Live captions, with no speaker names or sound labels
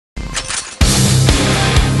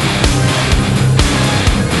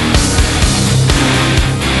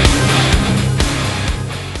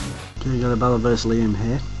Bella vs Liam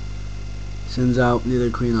here. Turns out neither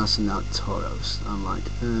Queen has sent out Tauros. I'm like,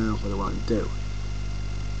 what do I want to do?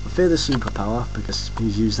 I fear the superpower because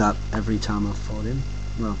he's used that every time I've fought him.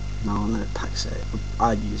 Well, no, I'm going to pack it.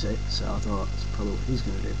 I'd use it, so I thought that's probably what he's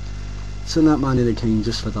going to do. Send out my Nether King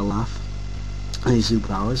just for the laugh. Any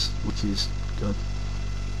superpowers, which is good.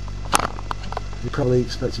 He probably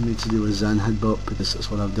expected me to do a Zen headbutt because that's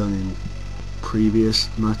what I've done in previous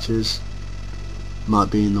matches.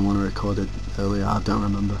 Might be in the one I recorded earlier, I don't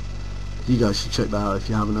remember. You guys should check that out if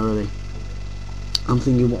you haven't already. I'm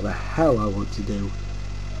thinking what the hell I want to do,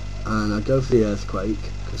 and I go for the earthquake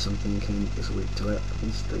because I'm thinking it's weak to it. I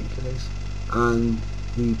think it is, and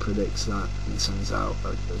he predicts that and sends out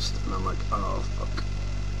a ghost, and I'm like, oh fuck.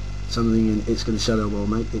 So I'm thinking it's going to shadow ball,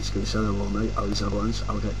 mate. It's going to shadow ball, mate. I'll use avalanche.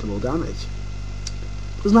 I'll get double damage.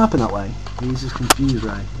 Doesn't happen that way. He uses confuse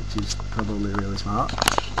ray, which is probably really smart.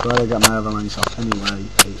 But I get my avalanche off anyway.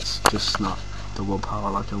 It's just not double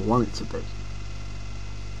power like I want it to be.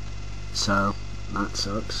 So that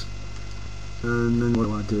sucks. And then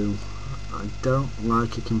what do? I don't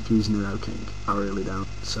like a confused Nether King. I really don't.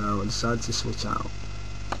 So I decided to switch out.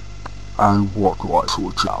 And what do I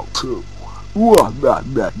switch out to? I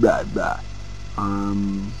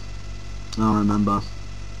remember.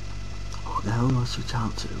 What the hell do I switch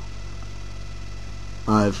out to?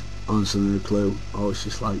 I've honestly no clue. I was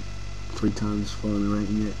just like 3 times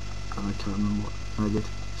formulating it, and I can't remember what I did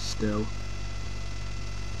still.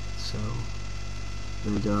 So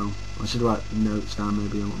there you go. I should write notes down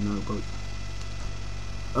maybe on a notebook.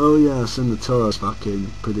 Oh yeah, I send the Tauros back in,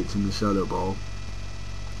 predicting the shadow ball,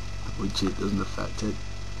 which it doesn't affect it.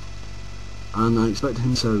 And I expect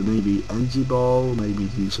him to maybe energy ball, maybe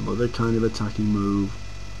do some other kind of attacking move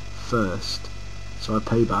first. So I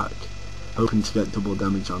pay back, hoping to get double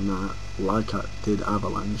damage on that, like I did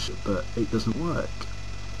avalanche, but it doesn't work.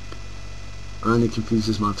 And it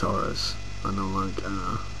confuses my Tauros, and I'm like,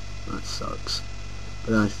 that sucks.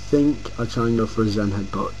 But I think I try and go for a Zen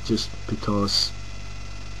headbutt just because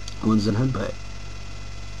I want Zen headbutt.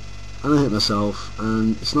 And I hit myself,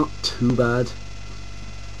 and it's not too bad,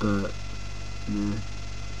 but yeah.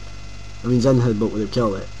 I mean, Zen headbutt would have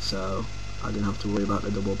killed it, so I didn't have to worry about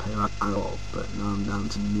the double payback at all. But now I'm down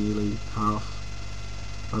to nearly half.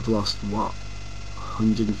 I've lost what?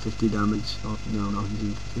 150 damage? Oh no, not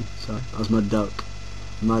 150. Sorry, that was my duck.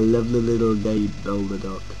 My lovely little gay builder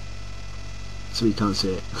duck. So you can't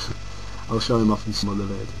see it. I'll show him off in some other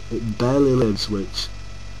vid. It barely lives, which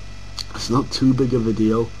it's not too big of a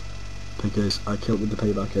deal because I killed with the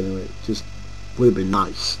payback anyway. It just would have been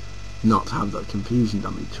nice not to have that confusion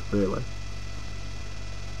damage, really.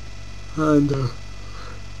 And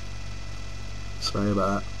sorry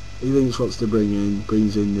about that. He thinks wants to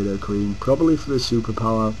brings in Nido Queen, probably for the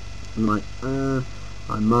superpower. I'm like,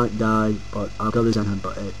 I might die, but I've got to Zen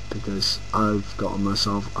headbutt it because I've got on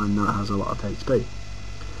myself and that has a lot of HP.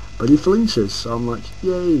 But he flinches, so I'm like,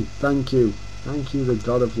 yay, thank you, the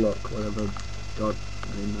god of luck, whatever god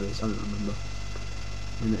name that is, I don't remember.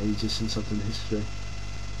 In ages since I've done history.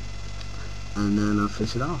 And then I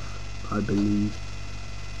finish it off, I believe.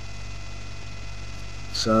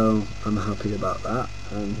 So I'm happy about that,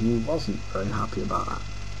 and he wasn't very happy about that.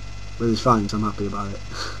 But it's fine, so I'm happy about it.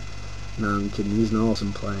 No, I'm kidding, he's an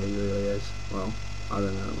awesome player, he really is. Well, I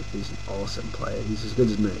don't know, he's an awesome player, he's as good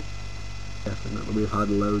as me. Definitely, we've had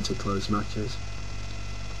loads of close matches.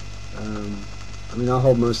 I mean, I'll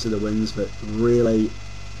hold most of the wins, but really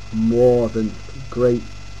greatly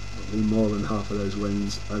more than half of those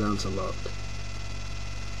wins are down to luck.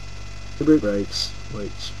 The brute breaks,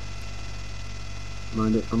 which,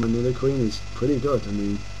 mind it, on my Nether Queen is pretty good. I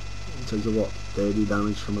mean, in terms of what, 30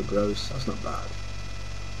 damage from a gross, that's not bad.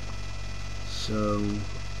 So,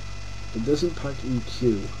 it doesn't pack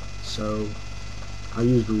EQ, so I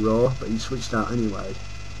used Raw, but he switched out anyway.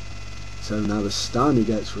 So now the Starmie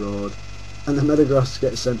gets roared, and the Metagross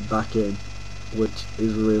gets sent back in, which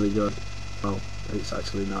is really good. Well, it's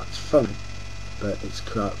actually not, it's funny, but it's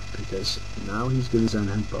crap, because now he's going to Zen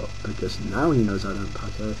headbutt, because now he knows I don't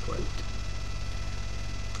pack Earthquake.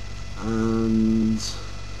 And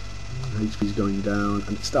HP's going down,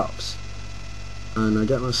 and it stops. And I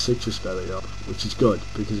get my citrus berry up, which is good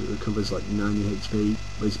because it recovers like 90 HP,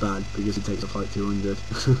 but it's bad because it takes off like 200.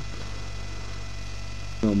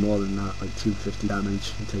 Well, more than that, like 250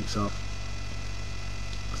 damage it takes off.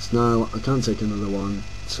 So now I can't take another one,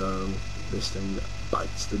 so this thing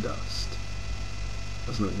bites the dust.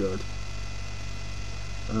 That's not good.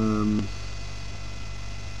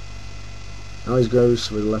 Now his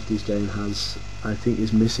gross with Lefty's game has, I think,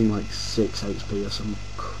 is missing like 6 HP or some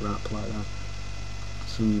crap like that.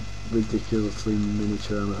 some ridiculously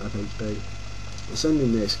miniature amount of HP. I'm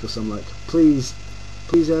sending this because I'm like, please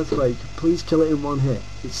earthquake, please kill it in one hit.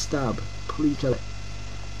 It's stab, please kill it.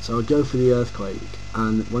 So I go for the earthquake,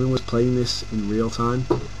 and when I was playing this in real time,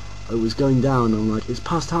 it was going down. I'm like, it's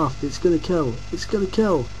past half, it's gonna kill,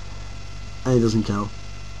 and it doesn't kill,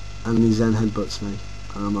 and he Zen headbutts me,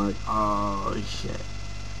 and I'm like, oh shit.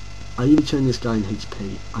 I even turn this guy in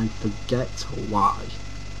HP. I forget why,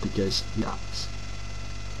 because he acts.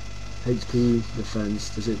 HP, defense,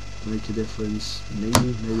 does it make a difference? Maybe not.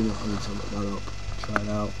 I need to look that up, try it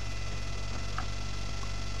out.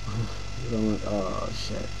 I'm like, oh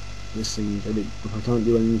shit, this thing, if I can't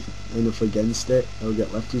do enough against it, I'll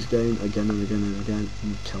get lefty's game again and again and again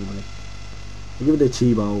and kill me. I give it a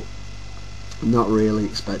T-bolt, not really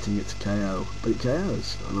expecting it to KO, but it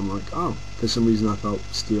KOs, and I'm like, oh, for some reason I thought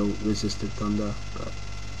steel resisted thunder, but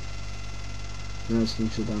no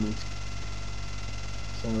extinction damage.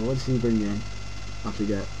 So what does he bring in? I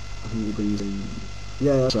forget. I think he brings in,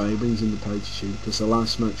 yeah, that's right, he brings in the poacher shoot, because the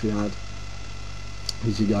last match we had,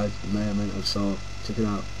 as you guys may or may not have saw, check it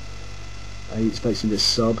out, he expects him to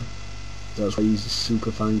sub. That's why he uses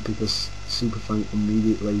Super Fang, because Super Fang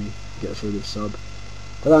immediately gets rid of sub.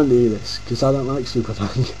 But I don't do this, because I don't like Super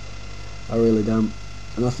Fang. I really don't.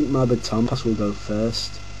 And I think my baton pass will go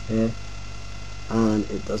first here, and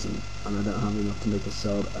it doesn't, and I don't have enough to make a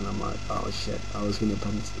sub, and I'm like, oh shit, I was going to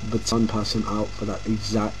baton pass him out for that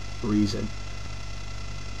exact reason.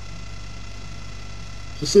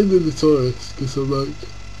 Just sending the tourist, because I'm like,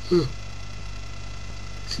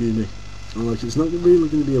 excuse me, I'm like, it's not really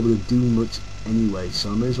going to be able to do much anyway,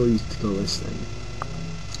 so I may as well use it to kill this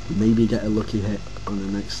thing. Maybe get a lucky hit on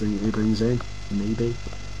the next thing he brings in, maybe,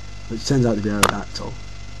 which turns out to be Aerodactyl.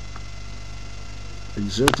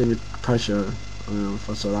 Exerting pressure, I don't know if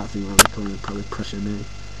I saw that thing around the corner, it'd probably pressure me.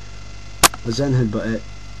 I Zen headbutt it,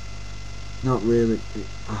 not really,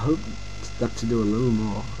 I hope that to do a little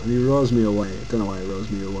more, and he rolls me away. I don't know why he rolls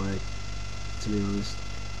me away, to be honest.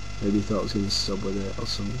 Maybe he thought I was going to sub with it or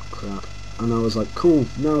some crap, and I was like, cool,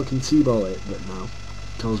 now I can T-ball it, but no,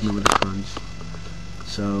 kills me with a crunch.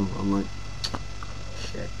 So I'm like,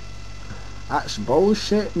 shit, that's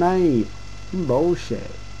bullshit, mate,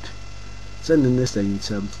 bullshit. Sending this thing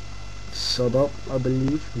to sub up, I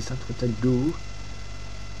believe, is that what I do?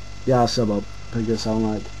 Yeah, sub up, because I'm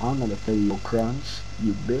like, I'm gonna feel your crunch,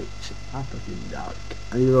 you bitch, I'm fucking dark.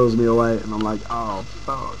 And he rolls me away, and I'm like, oh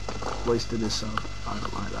fuck, wasted a sub. I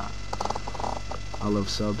don't like that. I love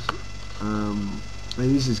subs. I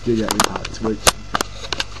use this Giga Impact, which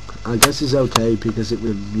I guess is okay, because it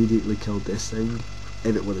would immediately kill this thing,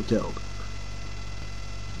 if it would have killed.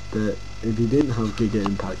 But if he didn't have Giga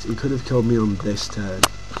Impact, he could have killed me on this turn,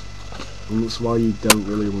 and that's why you don't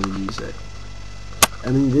really want to use it.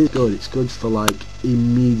 I mean, it is good, it's good for like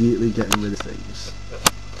immediately getting rid of things,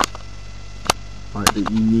 like that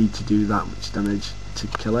you need to do that much damage to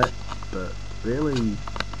kill it, but really,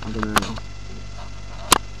 I don't know,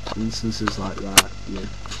 instances like that, yeah,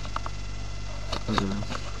 I don't know.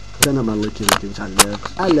 Turn up my Licky Licky, which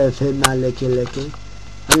I love him, my Licky Licky,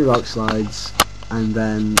 and he rock slides, and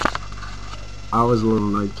then I was a little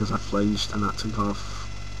annoyed because I flinched and that took off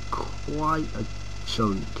quite a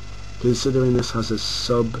chunk. Considering this has a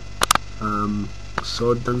sub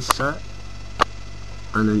sword dance set,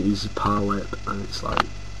 and then it uses power whip, and it's like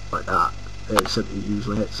that, except it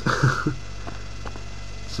usually hits.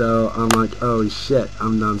 So I'm like, oh shit,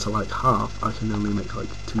 I'm down to like half. I can only make like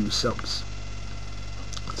 2 subs.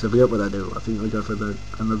 So I forget what I do. I think I go for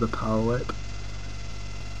another power whip.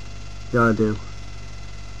 Yeah, I do.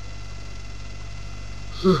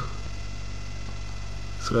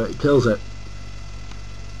 So it kills it.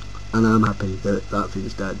 And I'm happy that that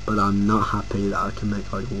thing's dead, but I'm not happy that I can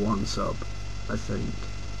make like 1 sub, I think,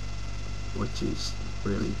 which is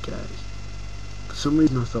really gay. For some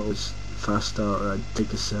reason I thought it was faster, or I'd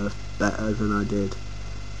take a surf better than I did,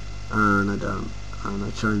 and I don't, and I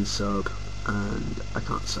try and sub, and I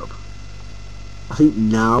can't sub. I think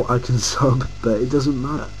now I can sub, but it doesn't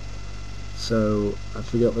matter. So I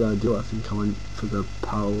forget what I do. I think I went for the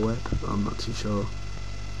power whip, I'm not too sure,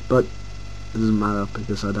 but it doesn't matter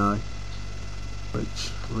because I die,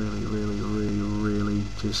 which really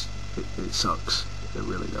just, it sucks. It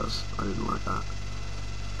really does. I didn't like that.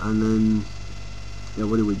 And then, yeah,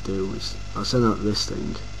 what do we do? I send out this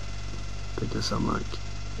thing because I'm like,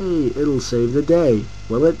 hey, it'll save the day.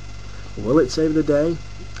 Will it? Will it save the day?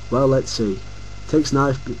 Well, let's see. Takes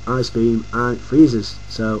an ice beam and it freezes,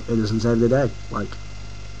 so it doesn't save the day, like,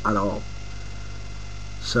 at all.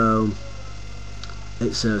 So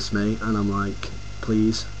it serves me, and I'm like,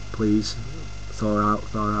 please,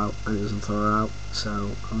 thaw out, and it doesn't thaw out, so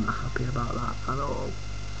I'm not happy about that at all.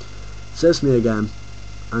 So it's me again,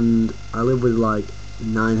 and I live with like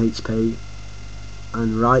 9 HP,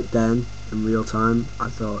 and right then, in real time, I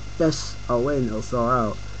thought, yes, I'll win, it'll thaw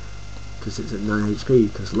out, because it's at 9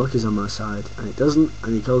 HP, because luck is on my side, and it doesn't,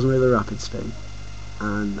 and he kills me with a rapid spin,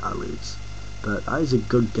 and I lose. But that is a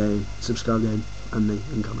good game. Subscribe game, and me,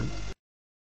 and comment.